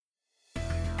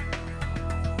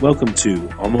Welcome to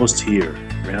Almost Here,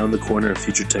 Round the Corner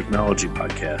Future Technology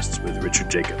podcasts with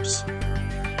Richard Jacobs.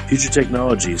 Future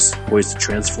technologies poised to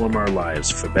transform our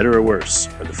lives for better or worse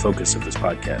are the focus of this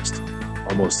podcast.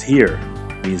 Almost here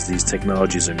means these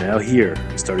technologies are now here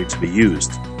and starting to be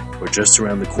used, or just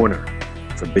around the corner,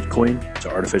 from Bitcoin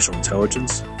to artificial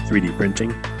intelligence, 3D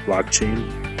printing, blockchain,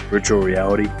 virtual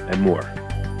reality, and more.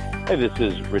 Hi, this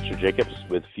is Richard Jacobs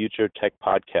with Future Tech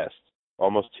Podcasts.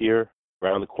 Almost here,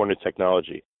 Round the Corner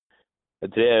Technology.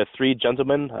 Today I have three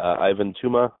gentlemen, Ivan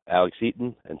Tuma, Alex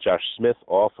Eaton, and Josh Smith,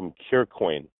 all from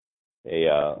CureCoin,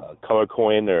 a color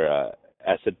coin or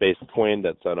asset-based coin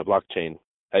that's on a blockchain.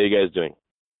 How are you guys doing?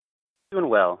 Doing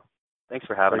well. Thanks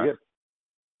for having us. Good.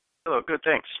 Hello, good,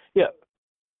 thanks. Yeah.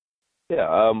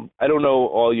 I don't know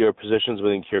all your positions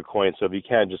within CureCoin, so if you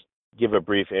can, just give a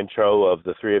brief intro of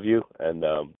the three of you and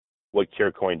what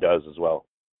CureCoin does as well.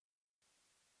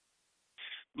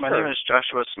 My name is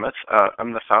Joshua Smith.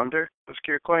 I'm the founder of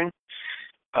CureCoin.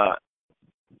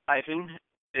 Ivan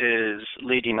is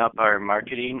leading up our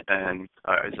marketing and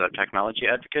is a technology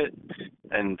advocate.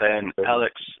 And then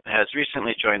Alex has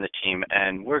recently joined the team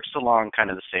and works along kind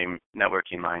of the same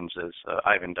networking lines as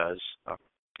Ivan does.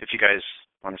 If you guys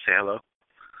want to say hello.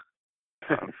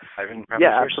 Ivan,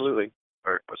 yeah, first? Absolutely.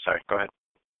 Sorry, go ahead.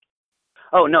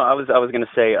 Oh, no, I was going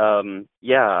to say,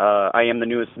 I am the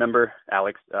newest member,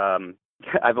 Alex.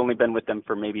 I've only been with them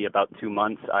for maybe about 2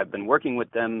 months. I've been working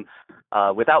with them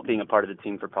without being a part of the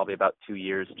team for probably about 2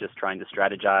 years, just trying to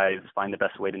strategize, find the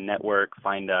best way to network,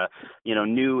 find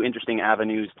new interesting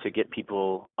avenues to get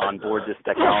people on board this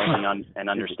technology and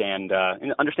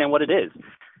understand what it is.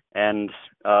 And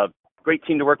great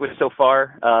team to work with so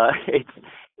far.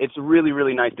 It's really,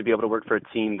 really nice to be able to work for a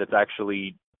team that's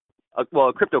actually a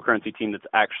cryptocurrency team that's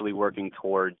actually working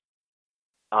toward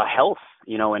health,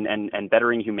 and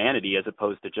bettering humanity as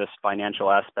opposed to just financial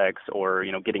aspects or,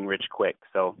 getting rich quick.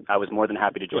 So I was more than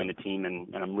happy to join the team,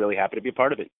 and I'm really happy to be a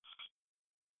part of it.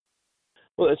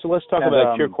 Well, so let's talk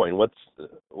about CureCoin.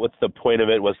 What's the point of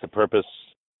it? What's the purpose?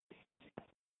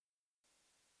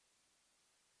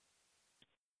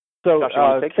 So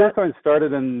CureCoin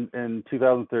started in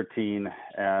 2013,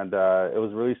 and it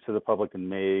was released to the public in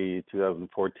May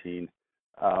 2014.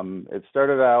 It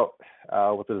started out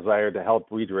with the desire to help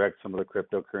redirect some of the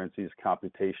cryptocurrency's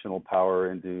computational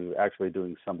power into actually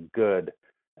doing some good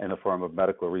in the form of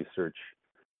medical research.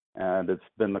 And it's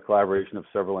been the collaboration of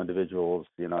several individuals,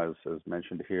 as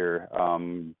mentioned here.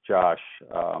 Josh,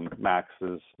 Max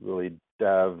is really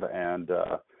dev, and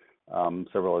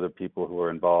several other people who are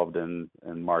involved in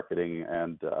marketing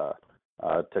and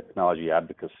technology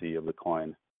advocacy of the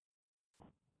coin.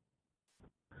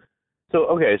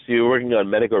 So you're working on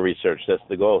medical research. That's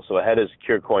the goal. So how does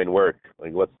CureCoin work?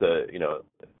 Like, what's the,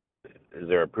 is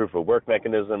there a proof of work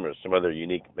mechanism or some other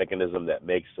unique mechanism that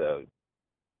makes,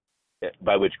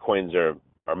 by which coins are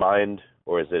mined,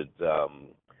 or is it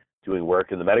doing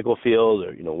work in the medical field,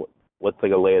 or, what's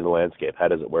like a lay of the landscape? How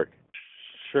does it work?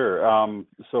 Sure.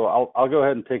 So I'll go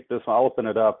ahead and take this one. I'll open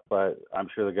it up, but I'm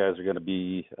sure the guys are going to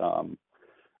be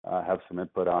have some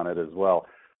input on it as well.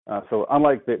 So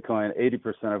unlike Bitcoin,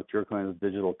 80% of CureCoin's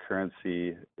digital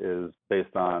currency is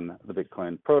based on the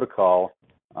Bitcoin protocol,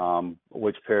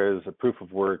 which pairs a proof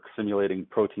of work simulating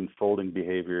protein folding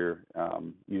behavior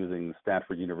using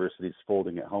Stanford University's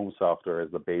Folding at Home software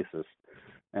as the basis.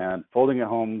 And Folding at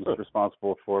Home is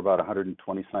responsible for about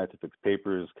 120 scientific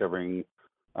papers covering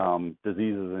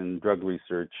diseases and drug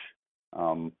research,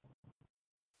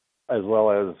 as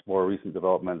well as more recent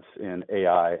developments in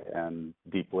AI and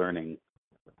deep learning.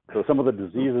 So some of the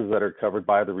diseases that are covered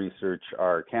by the research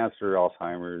are cancer,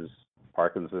 Alzheimer's,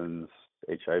 Parkinson's,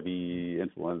 HIV,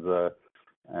 influenza,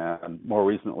 and more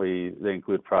recently they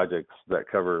include projects that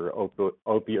cover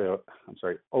opioid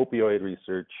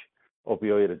research,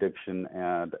 opioid addiction,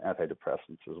 and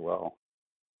antidepressants as well.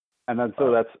 And then so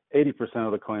that's 80%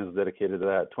 of the coin is dedicated to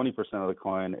that. 20% of the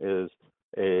coin is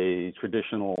a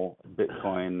traditional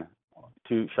Bitcoin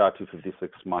SHA-256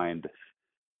 mined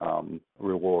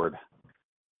reward.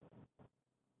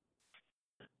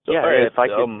 So, if I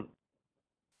could,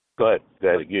 go ahead.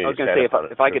 I was going to say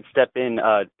if I could step in.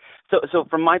 So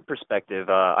from my perspective,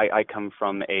 I come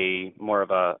from more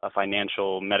of a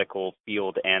financial medical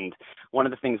field, and one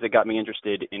of the things that got me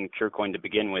interested in CureCoin to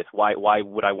begin with, why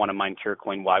would I want to mine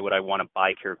CureCoin? Why would I want to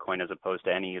buy CureCoin as opposed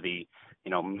to any of the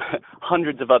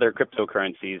hundreds of other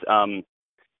cryptocurrencies?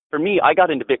 For me, I got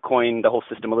into Bitcoin, the whole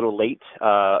system, a little late.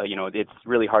 It's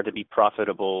really hard to be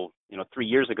profitable, 3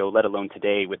 years ago, let alone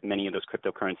today with many of those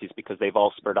cryptocurrencies, because they've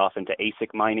all spurred off into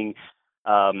ASIC mining,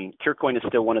 CureCoin is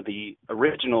still one of the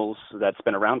originals that's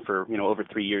been around for over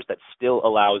 3 years that still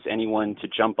allows anyone to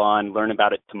jump on, learn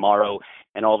about it tomorrow,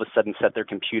 and all of a sudden set their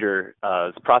computer,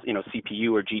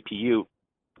 CPU or GPU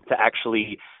to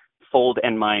actually fold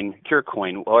and mine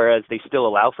CureCoin. Whereas they still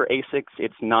allow for ASICs,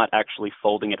 it's not actually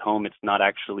folding at home. It's not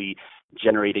actually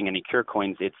generating any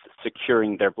CureCoins. It's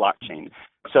securing their blockchain.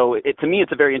 So to me,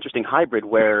 it's a very interesting hybrid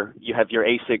where you have your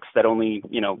ASICs that only,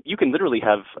 you can literally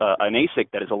have an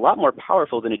ASIC that is a lot more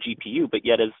powerful than a GPU, but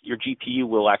yet as your GPU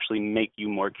will actually make you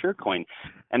more CureCoin.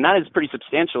 And that is pretty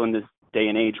substantial in this day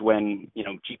and age when,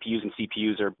 GPUs and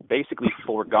CPUs are basically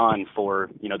foregone for,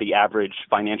 the average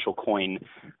financial coin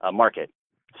market.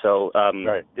 So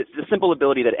Right. It's the simple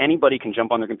ability that anybody can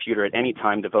jump on their computer at any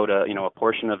time, devote a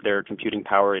portion of their computing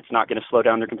power. It's not going to slow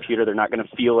down their computer. They're not going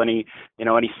to feel any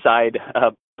side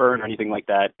burn or anything like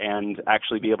that, and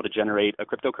actually be able to generate a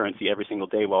cryptocurrency every single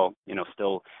day while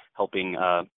still helping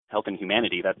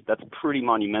humanity. That's pretty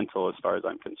monumental as far as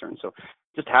I'm concerned. So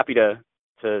just happy to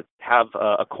have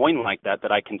a coin like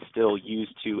that I can still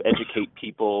use to educate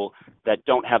people that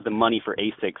don't have the money for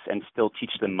ASICs and still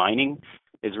teach them mining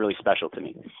is really special to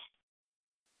me.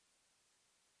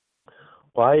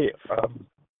 Why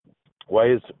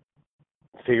is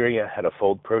figuring out how to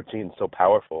fold protein so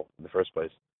powerful in the first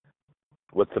place?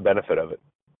 What's the benefit of it?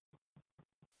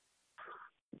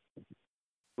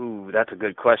 Ooh, that's a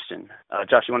good question.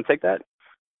 Josh, you want to take that?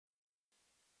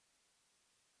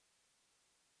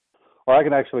 Well, I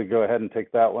can actually go ahead and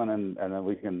take that one, and then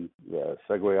we can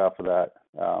segue off of that.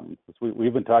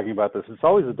 We've been talking about this. It's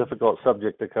always a difficult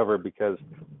subject to cover because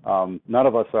none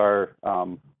of us are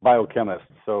biochemists,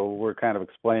 so we're kind of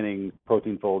explaining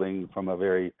protein folding from a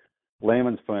very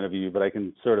layman's point of view, but I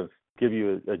can sort of give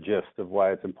you a gist of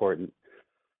why it's important.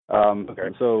 Okay.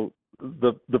 So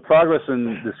the progress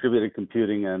in distributed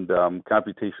computing and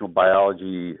computational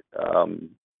biology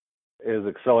is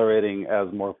accelerating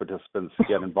as more participants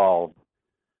get involved.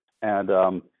 And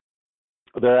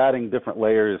they're adding different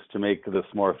layers to make this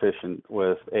more efficient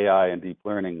with AI and deep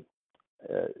learning.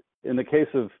 In the case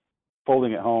of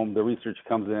folding at home, the research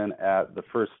comes in at the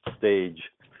first stage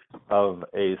of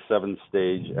a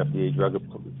 7-stage FDA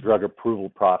drug approval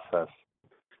process.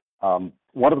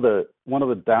 One of the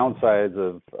downsides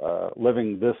of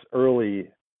living this early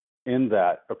in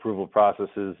that approval process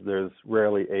is there's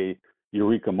rarely a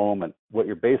eureka moment. What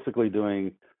you're basically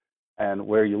doing and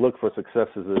where you look for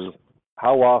successes is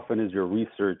how often is your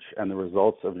research and the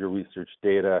results of your research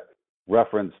data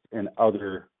referenced in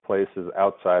other places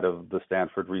outside of the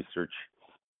Stanford research.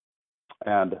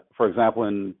 And for example,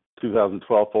 in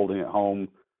 2012, Folding at Home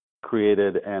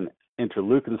created an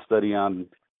interleukin study on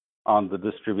the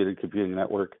distributed computing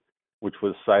network, which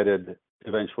was cited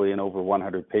eventually in over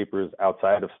 100 papers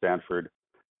outside of Stanford.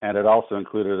 And it also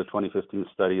included a 2015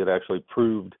 study that actually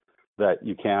proved that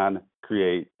you can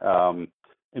create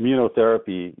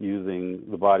immunotherapy using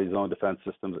the body's own defense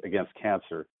systems against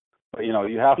cancer. But,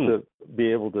 you have to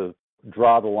be able to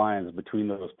draw the lines between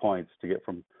those points to get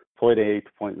from point A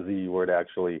to point Z where it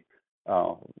actually,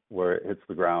 where it hits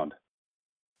the ground.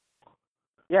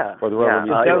 Yeah. Or the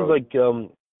rubber it sounds like,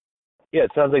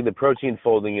 it sounds like the protein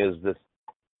folding is this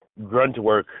grunt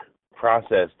work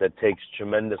process that takes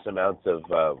tremendous amounts of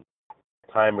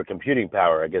time or computing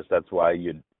power. I guess that's why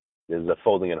there's a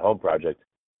folding at home project.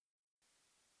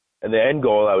 And the end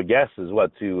goal, I would guess, is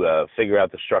to figure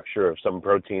out the structure of some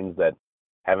proteins that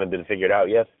haven't been figured out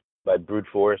yet by brute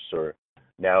force or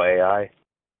now AI.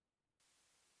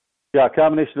 Yeah, a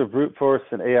combination of brute force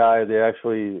and AI.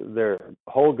 Their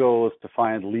whole goal is to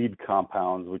find lead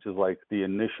compounds, which is like the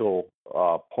initial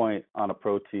point on a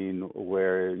protein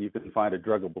where you can find a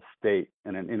druggable state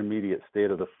and an intermediate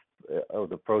state of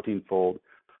the protein fold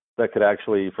that could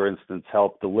actually, for instance,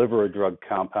 help deliver a drug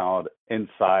compound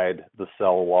inside the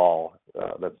cell wall.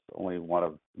 That's only one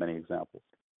of many examples.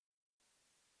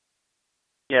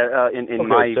 Yeah, in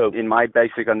my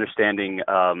basic understanding,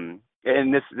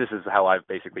 and this is how I've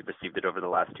basically perceived it over the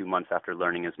last 2 months after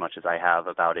learning as much as I have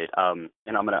about it. And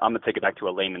I'm gonna take it back to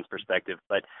a layman's perspective,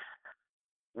 but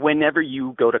whenever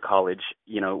you go to college,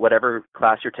 whatever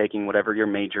class you're taking, whatever your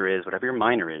major is, whatever your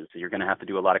minor is, you're going to have to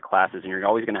do a lot of classes, and you're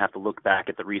always going to have to look back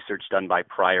at the research done by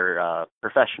prior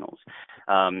professionals.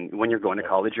 When you're going to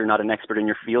college, you're not an expert in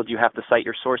your field. You have to cite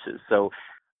your sources. So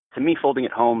to me, folding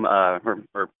at home or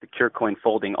the CureCoin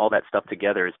folding, all that stuff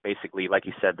together is basically, like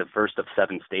you said, the first of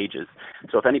 7 stages.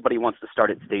 So if anybody wants to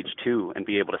start at stage 2 and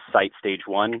be able to cite stage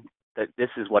 1, that this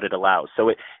is what it allows. So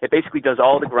it basically does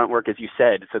all the grunt work, as you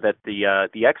said, so that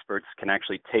the experts can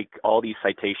actually take all these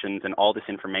citations and all this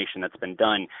information that's been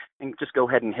done and just go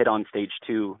ahead and hit on stage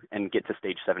 2 and get to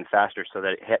stage 7 faster, so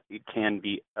that it can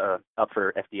be up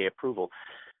for FDA approval.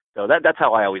 So that's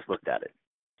how I always looked at it.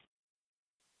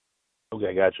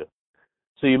 Okay, gotcha.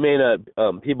 So you may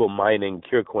not, people mining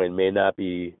Curecoin may not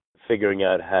be figuring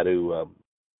out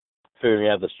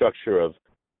the structure of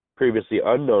previously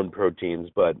unknown proteins,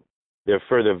 but they're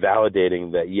further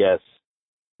validating that, yes,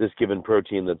 this given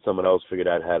protein that someone else figured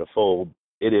out how to fold,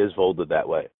 it is folded that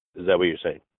way. Is that what you're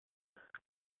saying?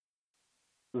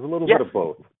 There's a little bit of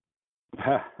both.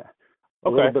 A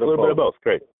little bit of both.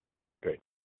 Great.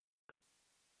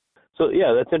 So,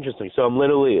 yeah, that's interesting. So I'm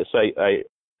literally,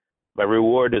 my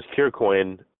reward is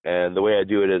Curecoin, and the way I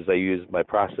do it is I use my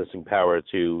processing power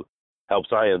to help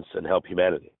science and help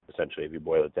humanity, essentially, if you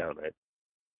boil it down, right?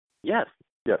 Yes.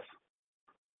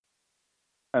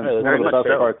 And one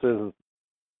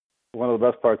of the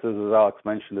best parts is, as Alex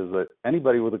mentioned, is that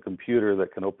anybody with a computer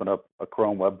that can open up a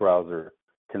Chrome web browser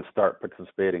can start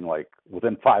participating like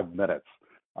within 5 minutes.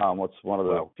 It's one of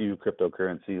the few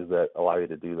cryptocurrencies that allow you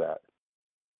to do that.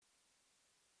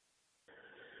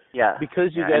 Yeah.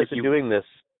 Because you guys are doing this,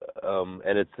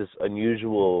 and it's this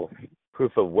unusual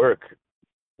proof of work,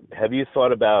 have you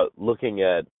thought about looking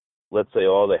at, let's say,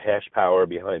 all the hash power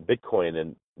behind Bitcoin,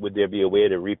 and would there be a way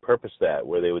to repurpose that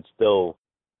where they would still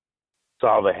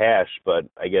solve a hash, but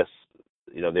I guess,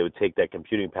 they would take that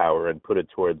computing power and put it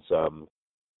towards,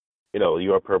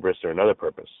 your purpose or another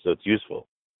purpose, so it's useful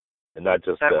and not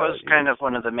just... That was kind of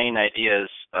one of the main ideas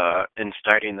in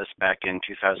starting this back in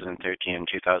 2013 and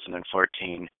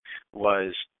 2014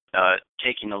 was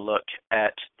taking a look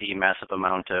at the massive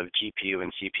amount of GPU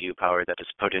and CPU power that is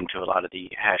put into a lot of the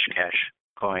Hashcash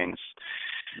coins.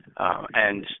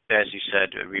 And as you said,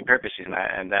 repurposing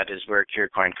that, and that is where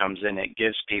Curecoin comes in. It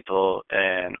gives people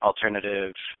an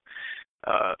alternative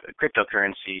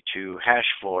cryptocurrency to hash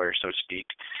for, so to speak,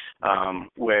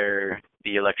 where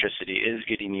the electricity is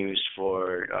getting used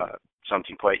for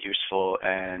something quite useful,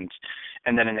 and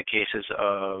then in the cases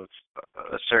of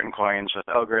certain coins with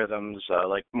algorithms,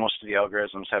 like most of the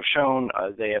algorithms have shown,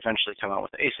 they eventually come out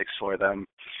with ASICs for them,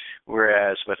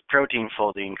 whereas with protein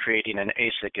folding, creating an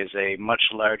ASIC is a much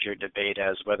larger debate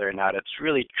as whether or not it's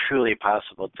really truly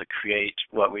possible to create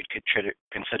what we'd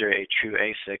consider a true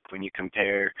ASIC when you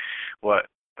compare what,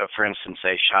 for instance,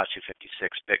 a SHA-256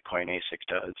 Bitcoin ASIC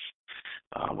does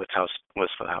with how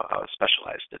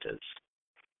specialized it is.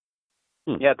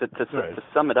 Yeah, to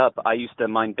sum it up, I used to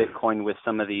mine Bitcoin with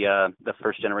some of the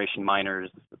first generation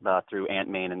miners through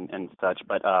Antmain and such,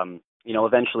 but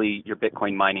eventually your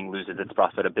Bitcoin mining loses its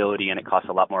profitability and it costs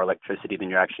a lot more electricity than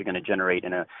you're actually going to generate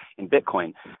in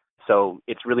Bitcoin. So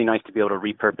it's really nice to be able to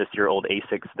repurpose your old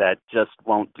ASICs that just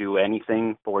won't do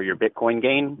anything for your Bitcoin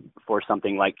gain for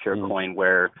something like Curecoin,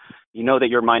 where that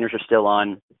your miners are still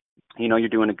on, you're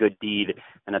doing a good deed,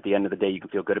 and at the end of the day, you can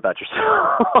feel good about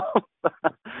yourself.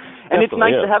 And it's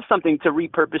nice to have something to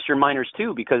repurpose your miners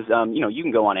too, because you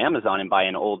can go on Amazon and buy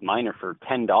an old miner for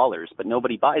 $10, but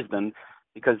nobody buys them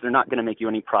because they're not going to make you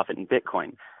any profit in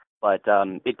Bitcoin. But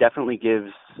it definitely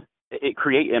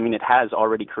it has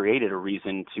already created a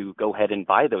reason to go ahead and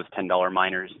buy those $10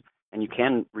 miners, and you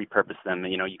can repurpose them.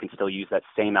 You can still use that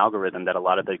same algorithm that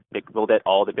that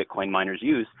all the Bitcoin miners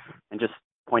use, and just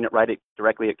point it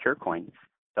directly at Curecoin.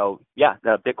 So yeah,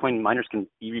 the Bitcoin miners can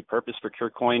be repurposed for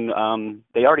Curecoin.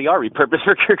 They already are repurposed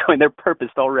for Curecoin. They're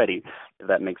purposed already, if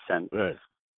that makes sense. Right.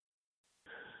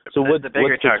 So what's the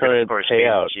current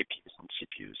payout? GPUs and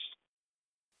CPUs.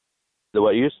 The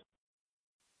what use?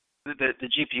 The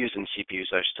GPUs and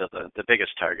CPUs are still the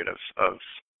biggest target of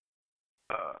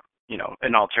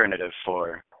an alternative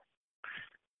for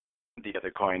the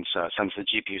other coins, since the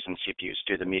GPUs and CPUs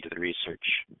do the meat of the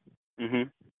research. Mm-hmm.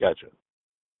 Gotcha.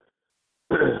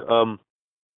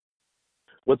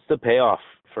 What's the payoff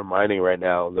for mining right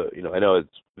now? I know it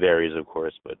varies, of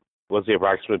course, but what's the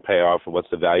approximate payoff, and what's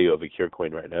the value of a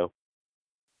Curecoin right now?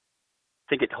 I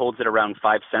think it holds at around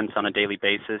 5 cents on a daily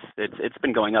basis. It's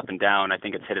been going up and down. I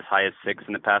think it's hit as high as 6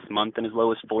 in the past month and as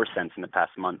low as 4 cents in the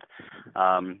past month.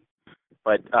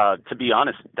 But to be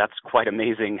honest, that's quite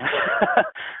amazing.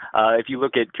 If you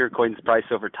look at Curecoin's price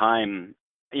over time,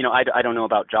 I don't know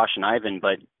about Josh and Ivan,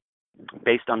 but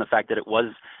based on the fact that it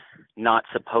was not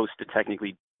supposed to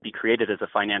technically be created as a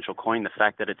financial coin, the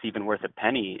fact that it's even worth a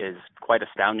penny is quite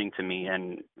astounding to me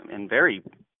and very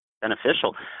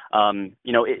beneficial.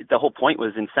 The whole point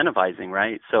was incentivizing,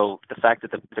 right? So the fact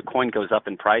that the coin goes up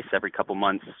in price every couple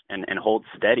months and holds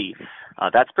steady,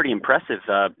 that's pretty impressive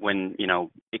when,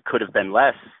 it could have been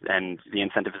less and the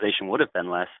incentivization would have been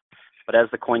less. But as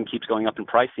the coin keeps going up in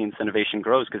price, the incentivization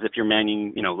grows, because if you're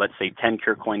mining, let's say 10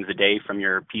 Cure coins a day from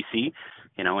your PC,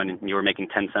 and you were making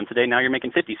 10 cents a day, now you're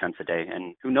making 50 cents a day,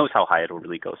 and who knows how high it'll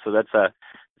really go. So it's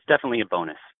definitely a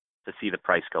bonus to see the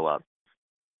price go up.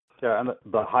 Yeah, and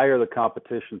the higher the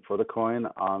competition for the coin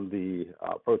on the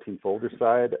protein folder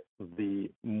side, the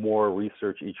more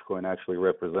research each coin actually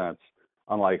represents.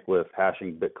 Unlike with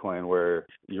hashing Bitcoin, where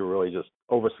you're really just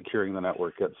over-securing the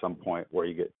network at some point where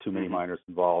you get too many miners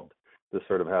involved, this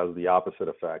sort of has the opposite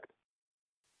effect.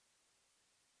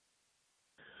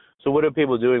 So what are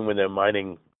people doing when they're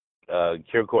mining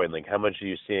CureCoin? Like, how much are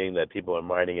you seeing that people are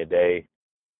mining a day?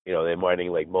 They're mining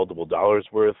like multiple dollars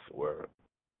worth, or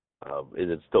is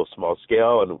it still small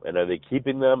scale? And are they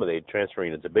keeping them? Are they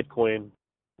transferring it to Bitcoin?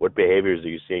 What behaviors are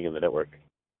you seeing in the network?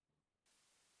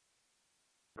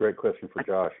 Great question for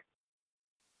Josh.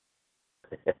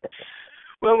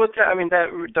 Well, with that,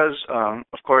 that does,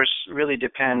 of course, really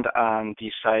depend on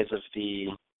the size of the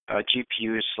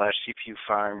GPU/CPU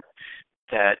farm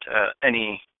that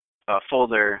any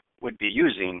folder would be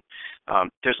using.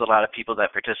 There's a lot of people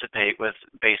that participate with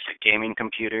basic gaming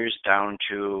computers down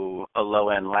to a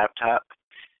low-end laptop.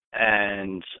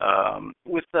 And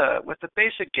with the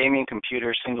basic gaming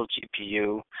computer, single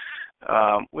GPU,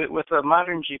 with a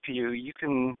modern GPU, you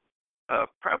can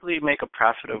probably make a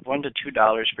profit of $1 to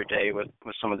 $2 per day with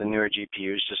some of the newer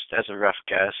GPUs, just as a rough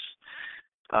guess.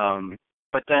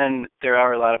 But then there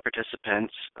are a lot of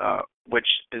participants, which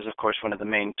is, of course, one of the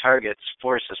main targets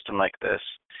for a system like this.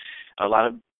 A lot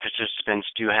of participants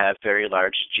do have very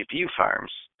large GPU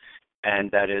farms, and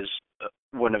that is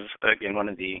one of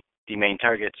the main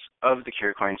targets of the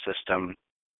CureCoin system,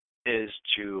 is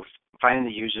to find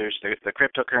the users, the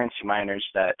cryptocurrency miners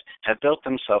that have built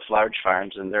themselves large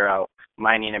farms, and they're out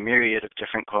mining a myriad of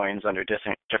different coins under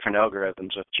different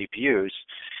algorithms with GPUs.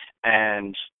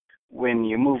 And when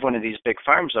you move one of these big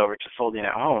farms over to folding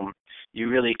at home, you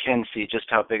really can see just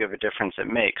how big of a difference it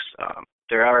makes.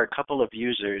 There are a couple of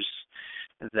users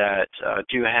that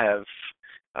do have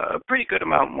a pretty good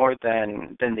amount more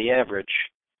than the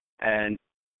average, and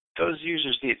those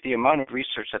users, the amount of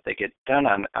research that they get done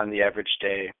on the average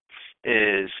day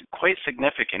is quite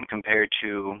significant compared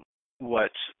to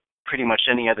what pretty much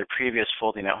any other previous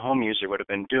folding at home user would have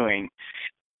been doing.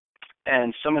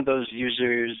 And some of those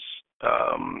users,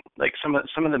 like some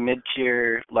of the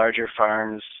mid-tier larger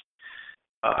farms,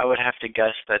 I would have to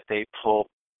guess that they pull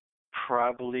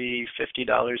probably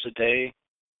 $50 a day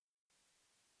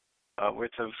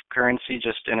worth of currency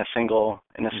just in a single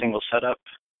setup.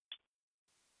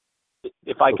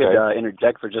 If I could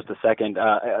interject for just a second,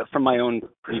 from my own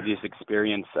previous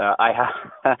experience, I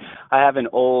have an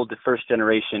old first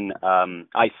generation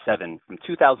i7 from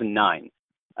 2009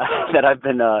 that I've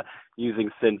been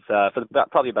using since for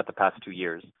probably about the past 2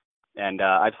 years, and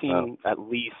I've seen at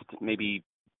least maybe,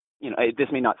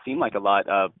 this may not seem like a lot,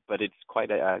 but it's quite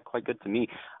good to me.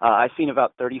 I've seen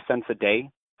about 30 cents a day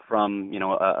from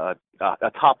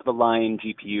a top of the line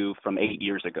GPU from 8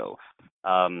 years ago.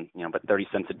 But 30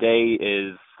 cents a day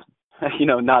is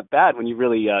not bad when you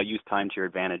really use time to your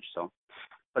advantage. So,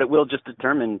 but it will just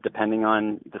determine, depending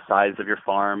on the size of your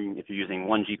farm, if you're using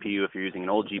one GPU, if you're using an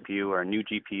old GPU or a new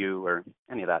GPU or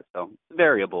any of that. So it's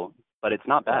variable, but it's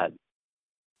not bad.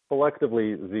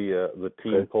 Collectively, the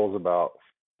team pulls about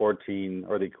 14,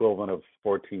 or the equivalent of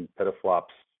 14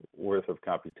 petaflops worth of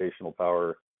computational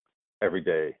power every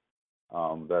day.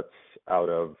 That's out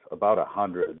of about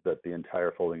 100 that the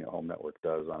entire folding at home network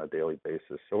does on a daily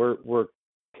basis. So we're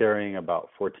carrying about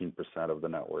 14% of the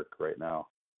network right now.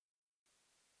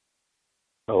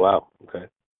 Oh wow! Okay.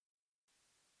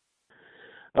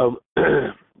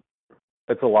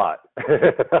 It's a lot.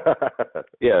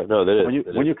 Yeah, no, that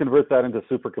is. When you convert that into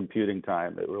supercomputing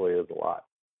time, it really is a lot.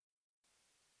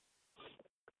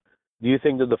 Do you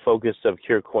think that the focus of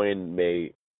CureCoin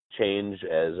may change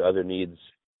as other needs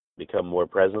become more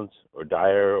present or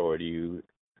dire, or do you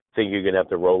think you're going to have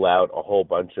to roll out a whole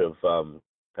bunch of,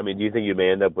 do you think you may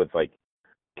end up with like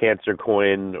cancer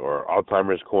coin or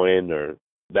Alzheimer's coin or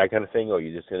that kind of thing, or are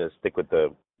you just going to stick with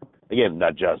but you're going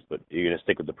to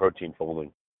stick with the protein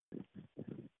folding?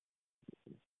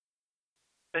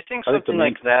 I think something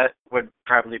like that would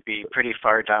probably be pretty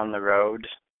far down the road,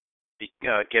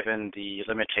 given the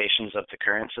limitations of the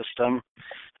current system.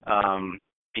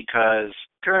 Because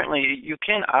currently you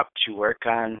can opt to work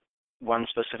on one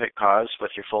specific cause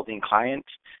with your folding client.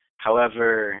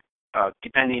 However,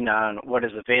 depending on what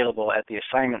is available at the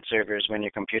assignment servers when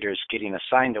your computer is getting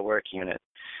assigned a work unit,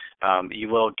 you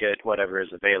will get whatever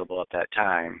is available at that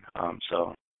time.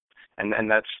 And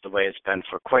that's the way it's been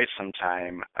for quite some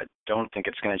time. I don't think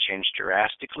it's going to change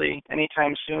drastically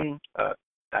anytime soon.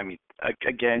 I mean,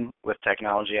 again, with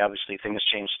technology, obviously things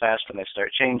change fast when they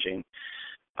start changing.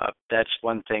 That's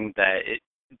one thing that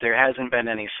there hasn't been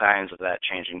any signs of that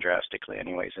changing drastically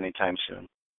anyways anytime soon.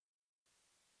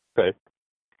 Okay.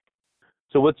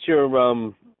 So what's your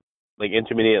like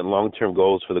intermediate and long-term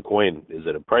goals for the coin? Is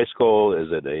it a price goal? Is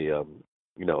it a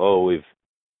we've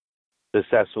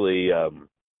successfully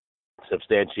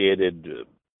substantiated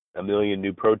 1 million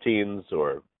new proteins,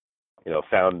 or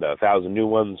found 1,000 new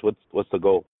ones? What's the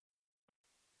goal?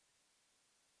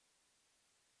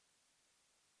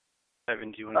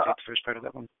 Evan, do you want to take the first part of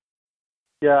that one?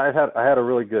 Yeah, I had a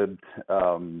really good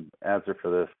answer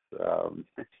for this. I'm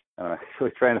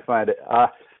actually trying to find it.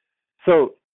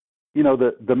 So,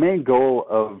 the main goal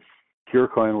of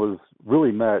CureCoin was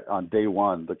really met on day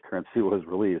one. The currency was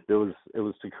released. It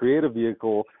was to create a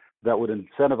vehicle that would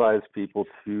incentivize people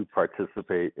to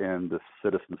participate in this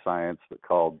citizen science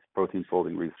called protein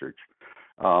folding research.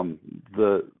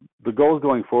 The goals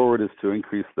going forward is to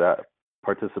increase that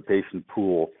participation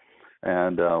pool,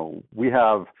 and we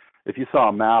have. If you saw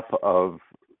a map of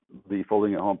the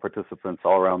Folding at Home participants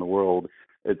all around the world,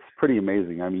 it's pretty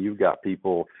amazing. I mean, you've got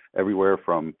people everywhere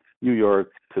from New York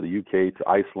to the UK to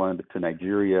Iceland to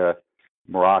Nigeria,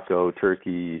 Morocco,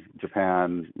 Turkey,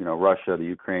 Japan, Russia, the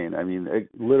Ukraine. I mean, it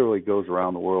literally goes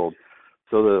around the world.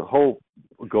 So the whole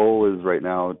goal is right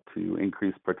now to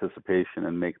increase participation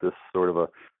and make this sort of a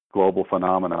global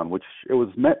phenomenon, which it was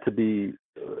meant to be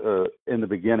in the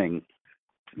beginning.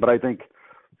 But I think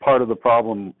part of the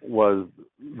problem was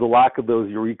the lack of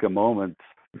those eureka moments,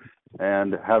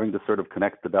 and having to sort of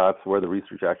connect the dots where the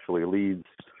research actually leads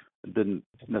didn't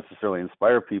necessarily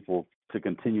inspire people to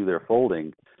continue their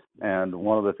folding. And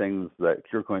one of the things that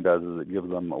CureCoin does is it gives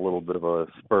them a little bit of a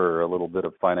spur, a little bit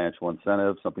of financial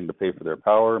incentive, something to pay for their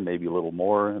power, maybe a little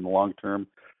more in the long term.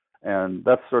 And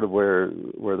that's sort of where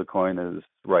the coin is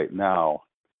right now.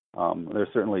 There's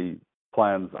certainly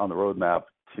plans on the roadmap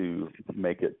to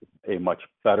make it a much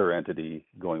better entity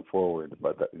going forward,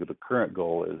 but the current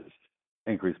goal is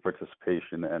increase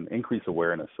participation and increase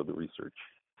awareness of the research.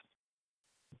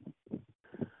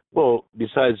 Well,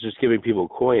 besides just giving people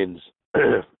coins,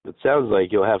 it sounds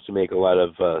like you'll have to make a lot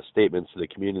of statements to the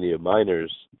community of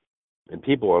miners and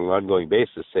people on an ongoing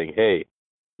basis saying, hey,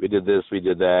 we did this, we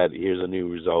did that, here's a new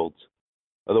result.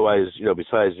 Otherwise,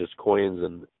 besides just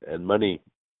coins and money,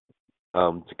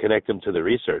 to connect them to the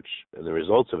research and the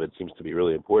results of it seems to be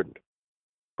really important.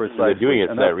 Precisely. They're doing it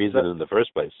for that reason in the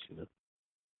first place.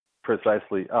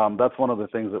 Precisely. That's one of the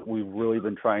things that we've really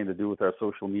been trying to do with our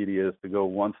social media, is to go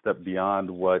one step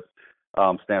beyond what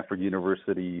Stanford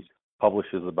University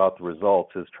publishes about the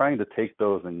results, is trying to take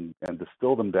those and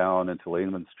distill them down into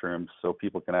layman's terms so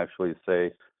people can actually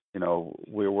say,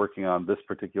 we're working on this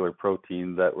particular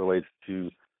protein that relates to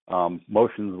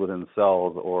motions within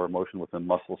cells or motion within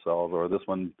muscle cells, or this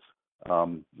one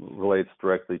relates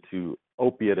directly to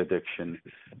opiate addiction,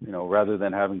 rather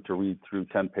than having to read through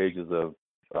 10 pages of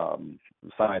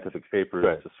scientific papers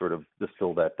right. to sort of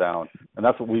distill that down. And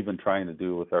that's what we've been trying to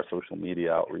do with our social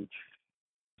media outreach.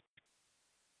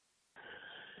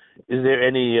 Is there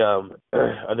any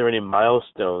are there any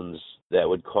milestones that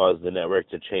would cause the network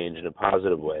to change in a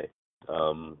positive way?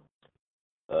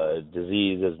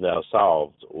 Disease is now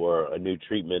solved, or a new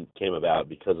treatment came about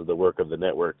because of the work of the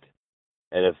network.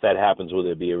 And if that happens, will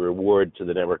there be a reward to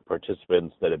the network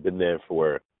participants that have been there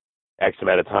for X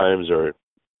amount of times? Or,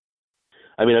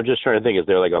 I'm just trying to think, is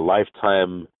there like a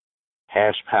lifetime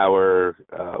hash power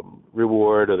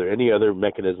reward? Are there any other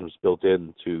mechanisms built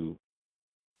in to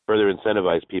further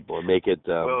incentivize people and make it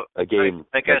a game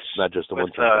I guess that's not just a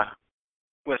one-time thing?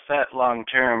 With that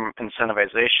long-term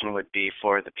incentivization would be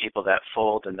for the people that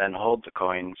fold and then hold the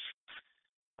coins.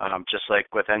 Just like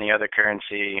with any other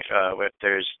currency, if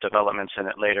there's developments in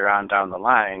it later on down the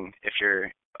line, if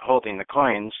you're holding the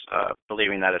coins,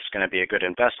 believing that it's going to be a good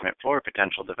investment for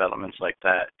potential developments like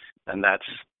that, then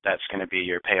that's going to be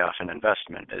your payoff in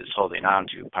investment, is holding on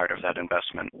to part of that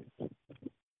investment.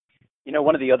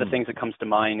 One of the other things that comes to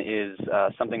mind is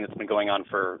something that's been going on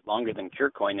for longer than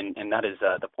CureCoin, and that is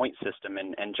the point system.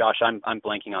 And Josh, I'm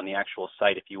blanking on the actual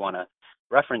site if you want to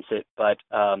reference it, but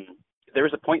there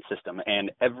is a point system,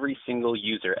 and every single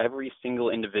user, every single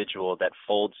individual that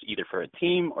folds either for a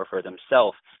team or for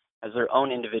themselves has their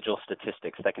own individual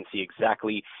statistics that can see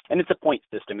exactly, and it's a point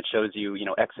system. It shows you,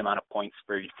 X amount of points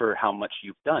for how much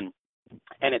you've done.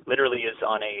 And it literally is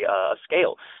on a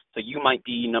scale. So you might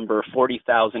be number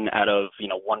 40,000 out of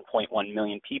 1.1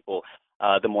 million people.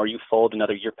 The more you fold,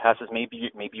 another year passes,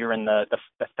 maybe you're in the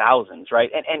thousands, right?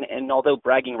 And although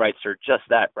bragging rights are just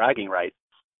that, bragging rights,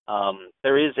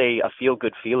 there is a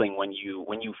feel-good feeling when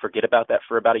you forget about that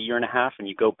for about a year and a half, and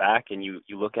you go back and you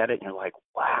look at it and you're like,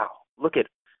 wow, look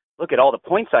at all the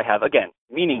points I have. Again,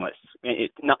 meaningless.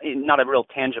 Not a real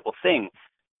tangible thing,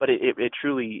 but it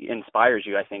truly inspires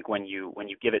you, I think, when you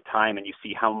give it time and you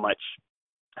see how much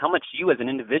you as an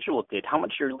individual did, how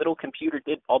much your little computer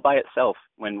did all by itself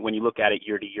when you look at it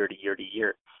year to year to year to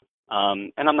year.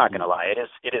 And I'm not going to lie, it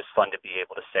is fun to be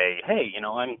able to say, hey,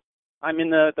 I'm in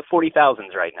the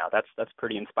 40,000s right now. That's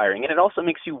pretty inspiring, and it also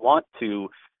makes you want to,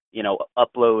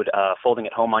 upload folding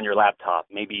at home on your laptop.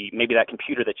 Maybe that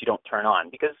computer that you don't turn on,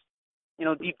 because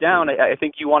deep down, I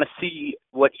think you want to see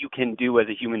what you can do as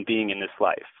a human being in this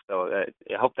life. So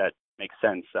I hope that makes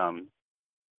sense.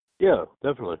 Yeah,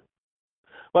 definitely.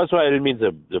 Well, that's why I didn't mean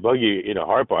to bug you,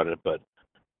 harp on it, but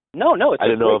no, it's I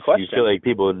don't know if question. you feel like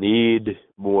people need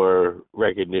more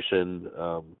recognition,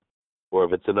 or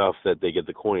if it's enough that they get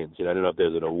the coins. I don't know if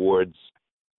there's an awards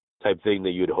type thing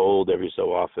that you'd hold every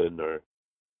so often, or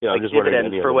like I'm just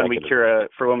dividends wondering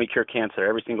for when we cure cancer.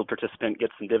 Every single participant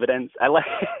gets some dividends. I like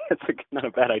it's not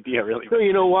a bad idea, really. No,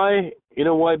 you know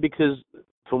why? Because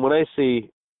from what I see,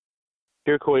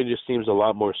 CureCoin just seems a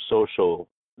lot more social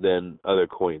than other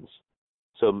coins.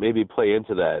 So maybe play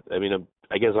into that. I mean,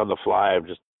 I guess on the fly, I'm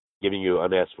just giving you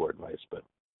unasked for advice, but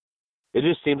it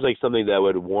just seems like something that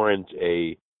would warrant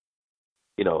a,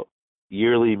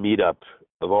 yearly meetup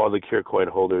of all the CureCoin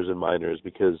holders and miners,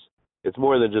 because it's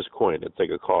more than just coin. It's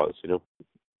like a cause,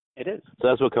 It is. So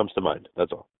that's what comes to mind.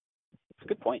 That's all. It's a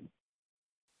good point.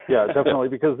 Yeah, definitely,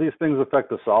 because these things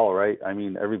affect us all, right? I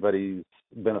mean, everybody's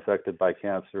been affected by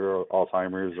cancer or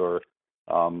Alzheimer's, or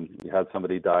you had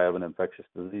somebody die of an infectious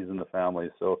disease in the family.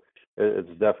 So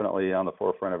it's definitely on the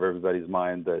forefront of everybody's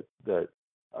mind that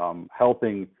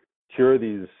helping cure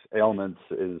these ailments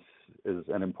is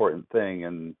an important thing,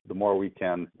 and the more we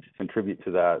can contribute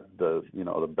to that, the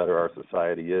better our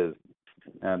society is.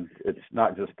 And it's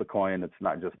not just the coin, it's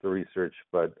not just the research,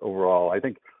 but overall, I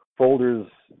think folders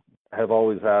have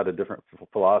always had a different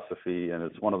philosophy, and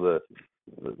it's one of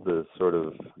the sort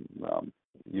of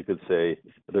you could say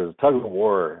there's a tug of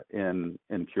war in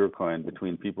CureCoin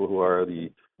between people who are the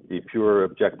pure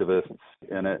objectivists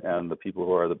in it and the people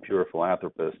who are the pure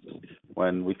philanthropists.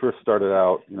 When we first started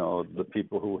out, the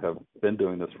people who have been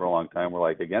doing this for a long time were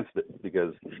like against it,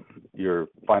 because you're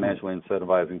financially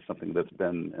incentivizing something that's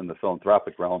been in the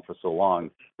philanthropic realm for so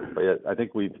long. But yet, I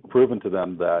think we've proven to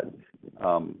them that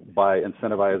by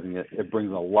incentivizing it, it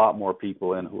brings a lot more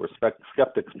people in who were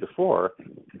skeptics before,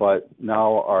 but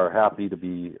now are happy to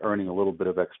be earning a little bit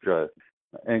of extra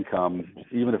income,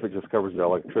 even if it just covers their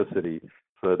electricity,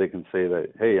 so that they can say that,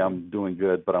 hey, I'm doing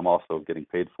good, but I'm also getting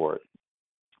paid for it.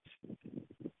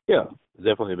 Yeah,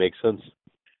 definitely makes sense.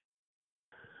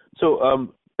 So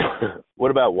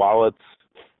what about wallets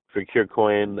for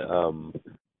CureCoin?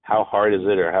 How hard is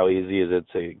it, or how easy is it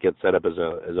to get set up as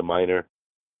a miner?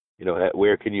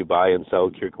 Where can you buy and sell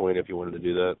CureCoin if you wanted to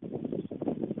do that?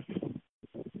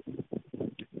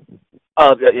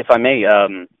 If I may,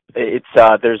 it's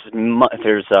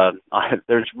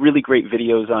there's really great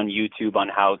videos on YouTube on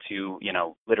how to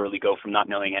literally go from not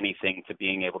knowing anything to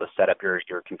being able to set up your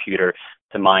computer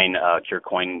to mine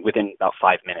CureCoin within about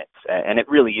 5 minutes, and it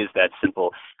really is that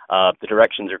simple. The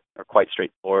directions are quite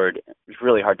straightforward. It's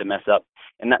really hard to mess up,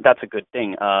 and that's a good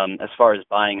thing. As far as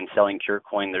buying and selling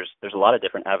CureCoin, there's a lot of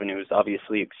different avenues.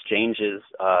 Obviously, exchanges,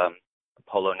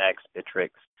 Poloniex, Bittrex.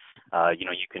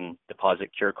 You can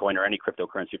deposit CureCoin or any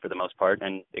cryptocurrency for the most part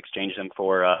and exchange them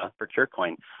for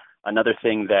CureCoin. Another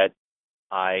thing that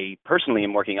I personally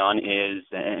am working on is,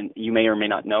 and you may or may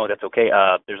not know, that's okay,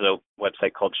 there's a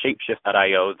website called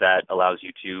Shapeshift.io that allows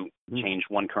you to change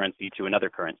one currency to another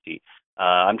currency.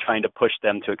 I'm trying to push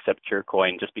them to accept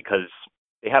CureCoin just because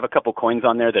they have a couple coins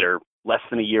on there that are less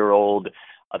than a year old,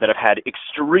 that have had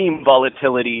extreme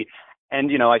volatility. And,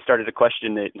 I started to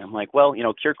question it, and I'm like, well,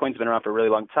 CureCoin's been around for a really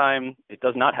long time. It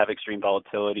does not have extreme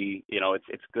volatility.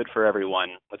 It's good for everyone.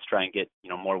 Let's try and get,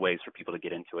 more ways for people to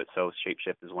get into it. So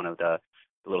Shapeshift is one of the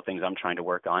little things I'm trying to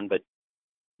work on. But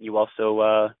you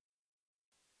also,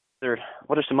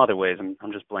 what are some other ways?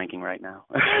 I'm just blanking right now.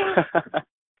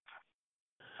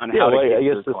 I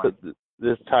guess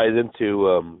this ties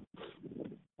into,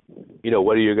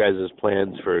 what are your guys'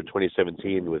 plans for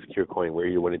 2017 with CureCoin? Where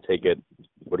you want to take it?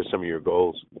 What are some of your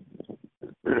goals?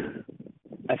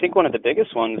 I think one of the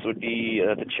biggest ones would be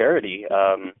the charity.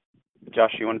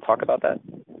 Josh, you want to talk about that?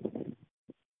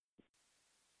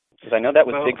 Because I know that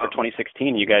was big for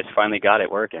 2016. You guys finally got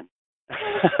it working.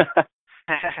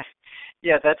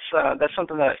 Yeah, that's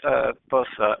something that both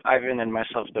Ivan and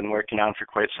myself have been working on for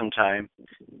quite some time,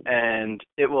 and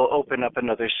it will open up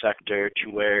another sector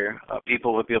to where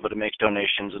people will be able to make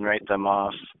donations and write them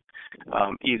off,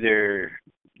 either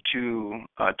to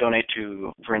donate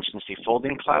to, for instance, the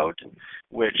Folding Cloud,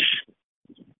 which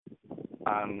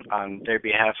on their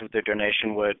behalf of their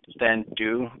donation would then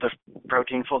do the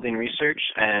protein folding research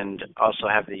and also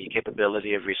have the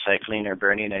capability of recycling or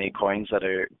burning any coins that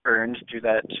are earned through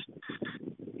that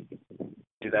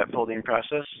folding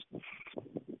process.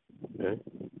 Okay.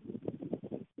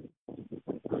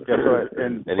 Yeah, so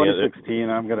in 2016,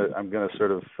 I'm gonna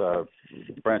sort of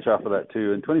branch off of that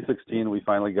too. In 2016, we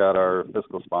finally got our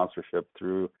fiscal sponsorship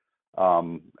through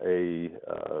a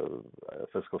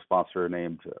fiscal sponsor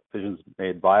named Visions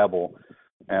Made Viable,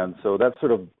 and so that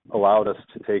sort of allowed us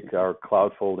to take our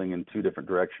cloud folding in two different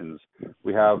directions.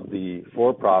 We have the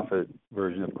for-profit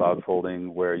version of cloud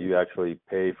folding where you actually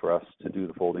pay for us to do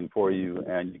the folding for you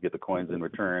and you get the coins in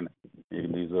return. You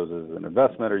can use those as an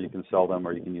investment, or you can sell them,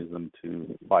 or you can use them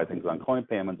to buy things on coin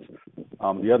payments.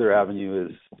 The other avenue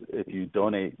is if you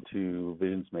donate to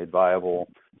Visions Made Viable,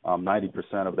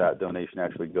 90% of that donation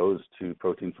actually goes to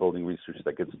protein folding research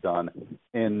that gets done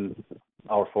in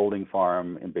our folding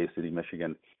farm in Bay City,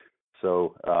 Michigan.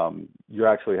 So you're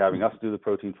actually having us do the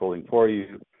protein folding for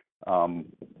you.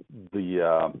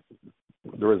 The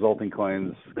resulting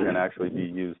coins can actually be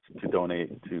used to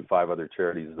donate to 5 other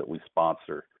charities that we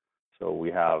sponsor. So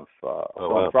we have a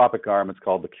philanthropic arm. It's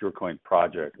called the CureCoin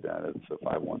Project, and it's a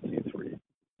 501c3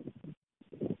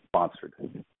 sponsored.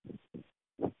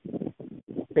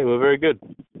 Okay, well, very good.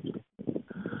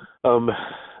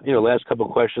 Last couple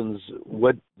of questions.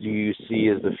 What do you see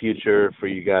as the future for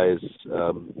you guys,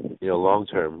 long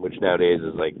term, which nowadays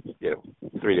is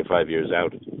 3 to 5 years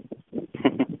out?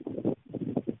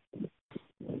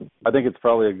 I think it's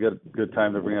probably a good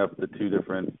time to bring up the 2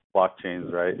 different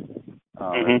blockchains, right?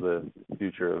 As the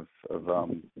future of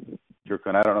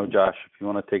CureCoin. I don't know, Josh, if you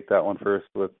want to take that one first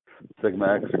with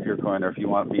Sigma X or CureCoin, or if you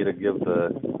want me to give the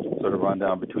sort of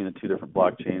rundown between the 2 different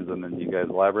blockchains and then you guys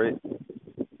elaborate.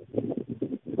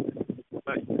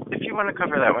 If you want to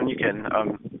cover that one, you can.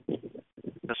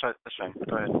 That's fine.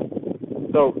 Go ahead.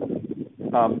 So,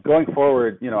 going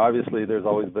forward, obviously there's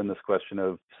always been this question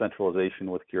of centralization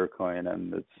with CureCoin,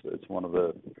 and it's one of the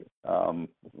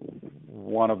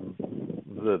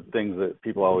things that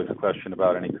people always question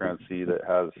about any currency that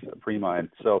has a pre-mine.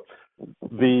 So,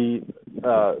 the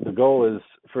goal is,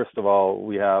 first of all,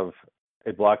 we have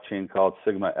a blockchain called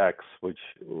Sigma X, which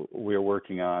we're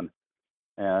working on,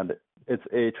 and it's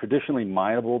a traditionally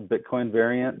mineable Bitcoin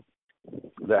variant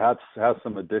that has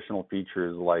some additional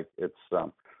features, like it's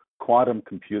quantum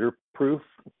computer proof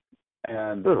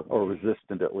or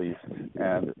resistant at least,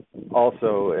 and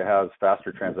also it has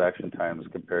faster transaction times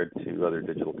compared to other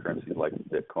digital currencies like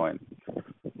Bitcoin.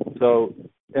 So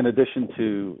in addition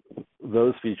to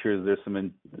those features, there's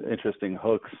some interesting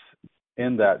hooks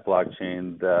in that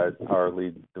blockchain that our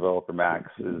lead developer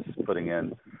Max is putting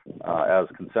in as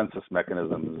consensus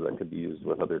mechanisms that could be used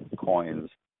with other coins.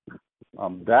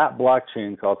 That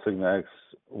blockchain called Sigma X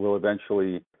will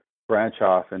eventually branch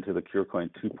off into the CureCoin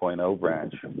 2.0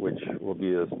 branch, which will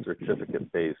be a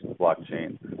certificate-based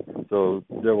blockchain. So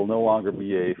there will no longer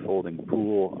be a folding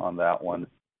pool on that one.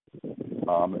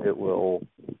 It will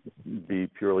be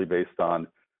purely based on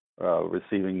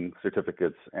receiving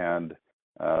certificates and,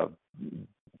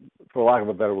 for lack of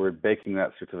a better word, baking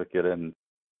that certificate into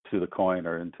the coin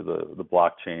or into the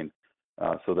blockchain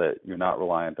so that you're not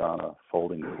reliant on a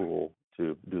folding pool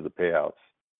to do the payouts.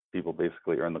 People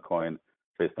basically earn the coin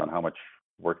based on how much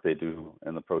work they do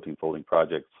in the protein folding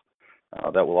projects.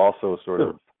 That will also sort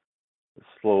of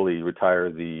slowly retire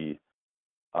the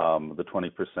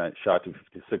 20%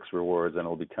 SHA-256 rewards, and it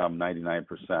will become 99%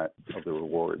 of the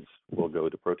rewards will go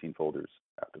to protein folders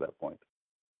after that point.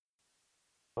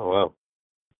 Oh, wow.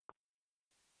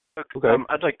 Okay.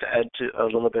 I'd like to add a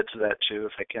little bit to that too,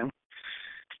 if I can.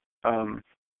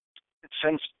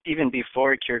 Since even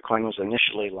before CureCoin was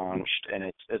initially launched in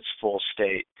its full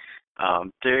state,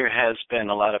 there has been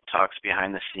a lot of talks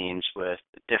behind the scenes with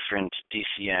different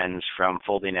DCNs, from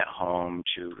folding at home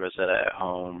to Rosetta at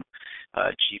home,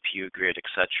 GPU grid,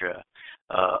 etc.,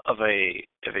 of a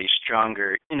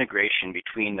stronger integration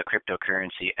between the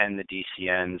cryptocurrency and the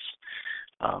DCNs.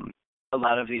 A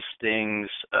lot of these things,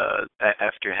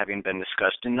 after having been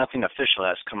discussed, and nothing official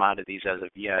has come out of these as of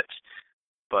yet,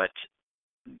 but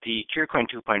the CureCoin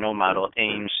 2.0 model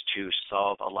aims to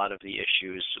solve a lot of the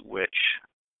issues which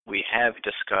we have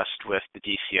discussed with the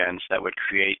DCNs that would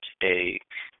create a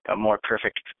more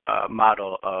perfect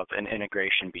model of an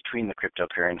integration between the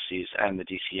cryptocurrencies and the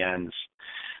DCNs.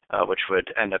 which would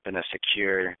end up in a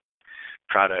secure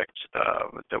product,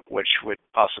 which would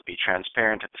also be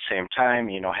transparent at the same time.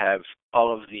 Have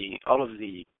all of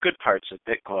the good parts of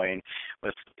Bitcoin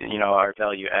with our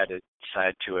value added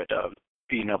side to it of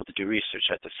being able to do research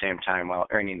at the same time while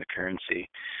earning the currency.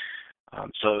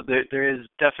 So there is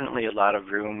definitely a lot of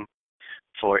room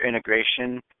for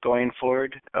integration going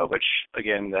forward, which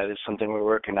again, that is something we're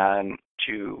working on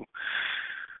to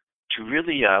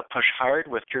really push hard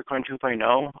with KureCoin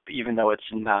 2.0, even though it's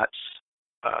not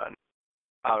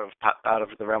out of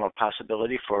the realm of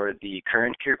possibility for the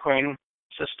current KureCoin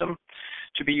system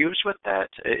to be used with that.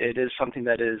 It is something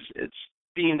that it's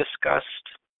being discussed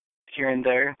here and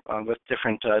there with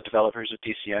different developers of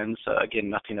DCNs. Again,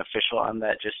 nothing official on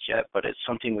that just yet, but it's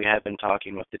something we have been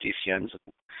talking with the DCNs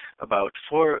about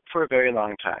for a very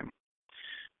long time.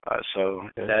 So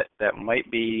that might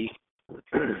be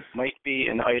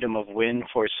an item of win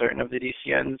for certain of the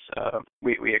DCNs.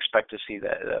 We expect to see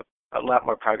that a lot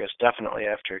more progress definitely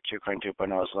after KureCoin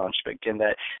 2.0 is launched. But again,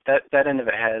 that end of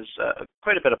it has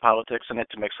quite a bit of politics in it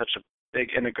to make such a big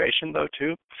integration though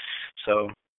too. So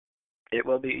it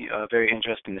will be very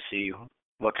interesting to see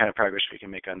what kind of progress we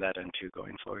can make on that end too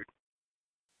going forward.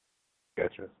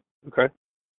 Gotcha. Okay.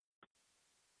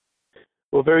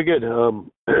 Well, very good.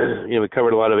 We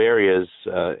covered a lot of areas.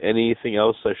 Anything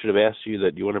else I should have asked you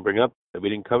that you want to bring up that we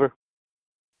didn't cover?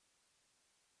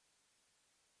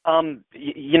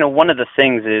 One of the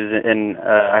things is, and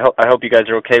I hope you guys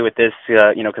are okay with this,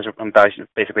 because I'm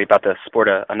basically about to sport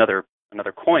another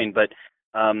coin. But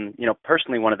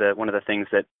personally, one of the things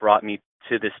that brought me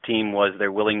to this team was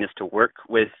their willingness to work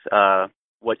with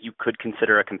what you could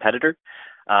consider a competitor.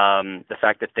 The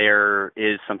fact that there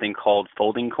is something called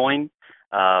Folding Coin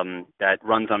that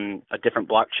runs on a different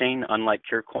blockchain, unlike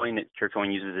KureCoin.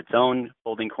 KureCoin uses its own.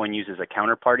 Folding Coin uses a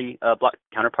counterparty's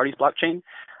blockchain.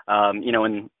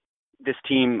 And this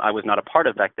team I was not a part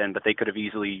of back then, but they could have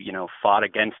easily, fought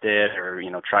against it or,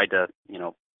 tried to,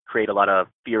 create a lot of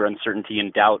fear, uncertainty,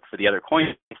 and doubt for the other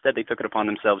coins. Instead, they took it upon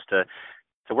themselves to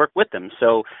work with them.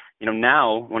 So,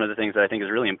 now one of the things that I think is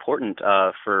really important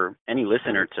for any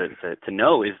listener to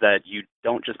know is that you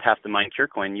don't just have to mine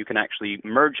KureCoin, you can actually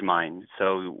merge mine.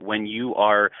 So when you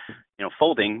are,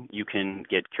 folding, you can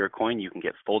get KureCoin, you can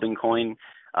get Folding Coin,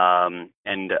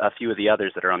 and a few of the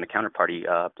others that are on the counterparty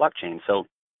blockchain. So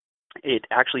it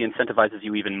actually incentivizes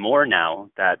you even more now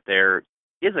that there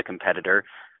is a competitor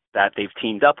that they've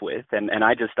teamed up with, and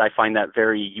I find that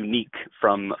very unique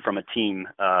from a team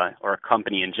or a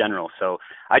company in general. So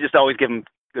I just always give them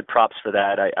good props for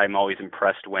that. I'm always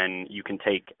impressed when you can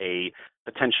take a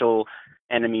potential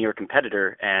enemy or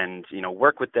competitor and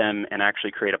work with them and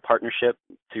actually create a partnership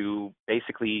to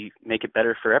basically make it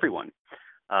better for everyone.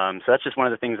 So that's just one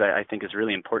of the things I think is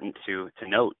really important to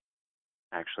note,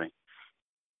 actually.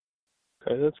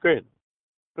 Okay, that's great.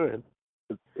 Go ahead.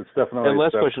 It's definitely and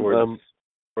last a step question. towards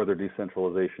further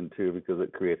decentralization too, because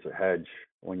it creates a hedge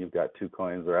when you've got two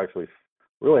coins, or actually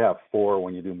really have four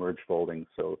when you do merge folding.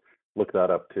 So look that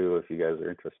up too if you guys are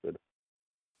interested.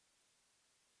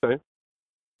 Okay.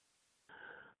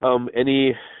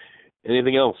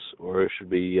 Anything else, or should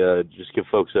we just give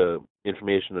folks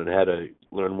information on how to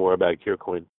learn more about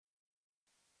KureCoin?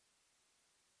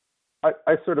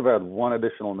 I sort of had one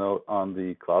additional note on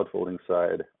the cloud folding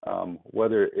side,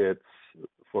 whether it's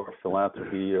for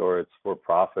philanthropy or it's for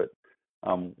profit.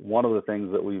 One of the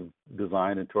things that we've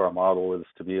designed into our model is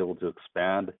to be able to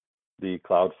expand the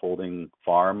cloud folding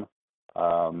farm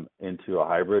into a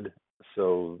hybrid.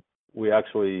 So we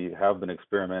actually have been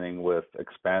experimenting with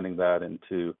expanding that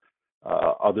into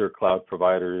other cloud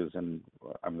providers, and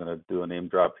I'm going to do a name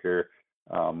drop here.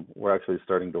 We're actually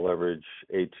starting to leverage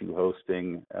A2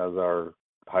 hosting as our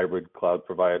hybrid cloud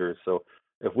provider. So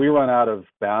if we run out of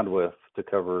bandwidth to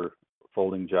cover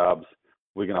folding jobs,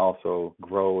 we can also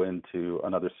grow into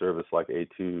another service like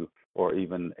A2 or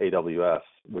even AWS,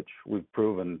 which we've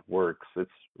proven works. It's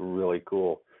really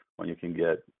cool when you can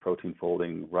get protein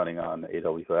folding running on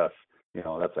AWS.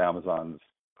 That's Amazon's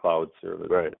cloud service.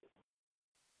 Right.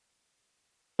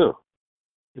 Oh,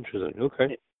 interesting.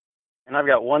 Okay. And I've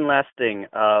got one last thing,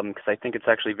 because I think it's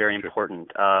actually very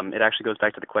important. It actually goes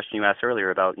back to the question you asked earlier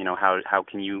about, how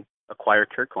can you acquire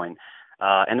KureCoin?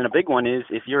 And then a big one is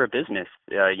if you're a business,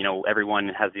 everyone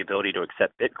has the ability to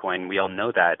accept Bitcoin. We all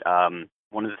know that.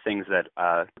 One of the things that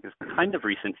is kind of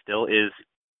recent still is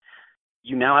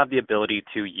you now have the ability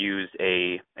to use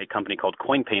a company called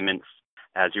Coin Payments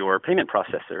as your payment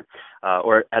processor,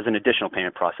 or as an additional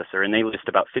payment processor. And they list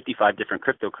about 55 different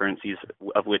cryptocurrencies,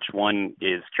 of which one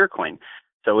is KureCoin.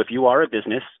 So if you are a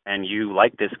business and you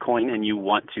like this coin and you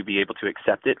want to be able to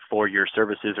accept it for your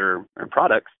services or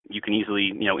products, you can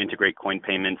easily, integrate coin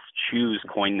payments, choose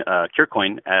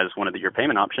CureCoin as one of your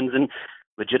payment options, and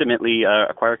legitimately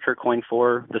acquire CureCoin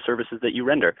for the services that you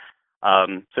render.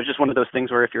 So it's just one of those things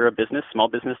where if you're a business, small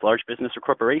business, large business, or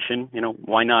corporation,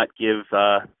 why not give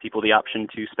people the option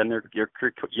to spend their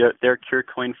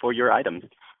CureCoin for your items?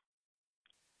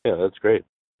 Yeah, that's great.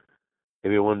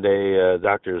 Maybe one day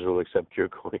doctors will accept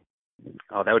CureCoin.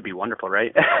 Oh, that would be wonderful,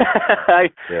 right?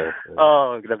 Yeah.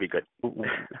 Oh, that'd be good.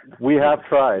 We have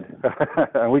tried,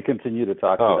 and we continue to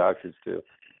talk to doctors too.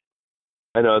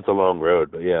 I know it's a long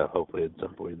road, but yeah, hopefully at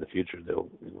some point in the future they'll.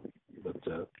 But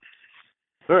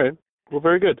all right, well,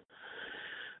 very good.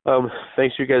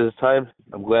 Thanks for your guys' time.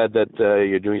 I'm glad that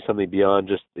you're doing something beyond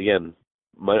just, again,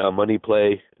 a money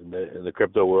play in the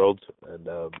crypto world, and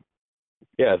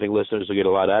I think listeners will get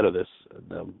a lot out of this.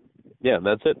 And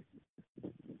that's it.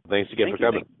 Thanks again for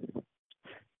coming.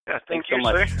 Yeah, thank you so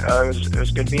much. It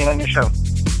was good being on your show.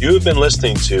 You have been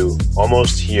listening to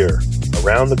Almost Here,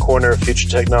 Around the Corner Future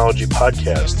Technology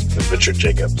podcast with Richard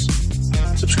Jacobs.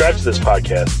 Subscribe to this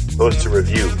podcast, post a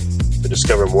review to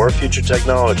discover more future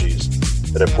technologies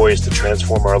that are poised to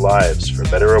transform our lives for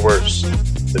better or worse,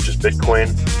 such as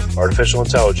Bitcoin, artificial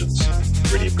intelligence,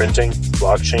 3D printing,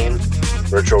 blockchain,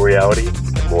 virtual reality,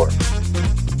 and more.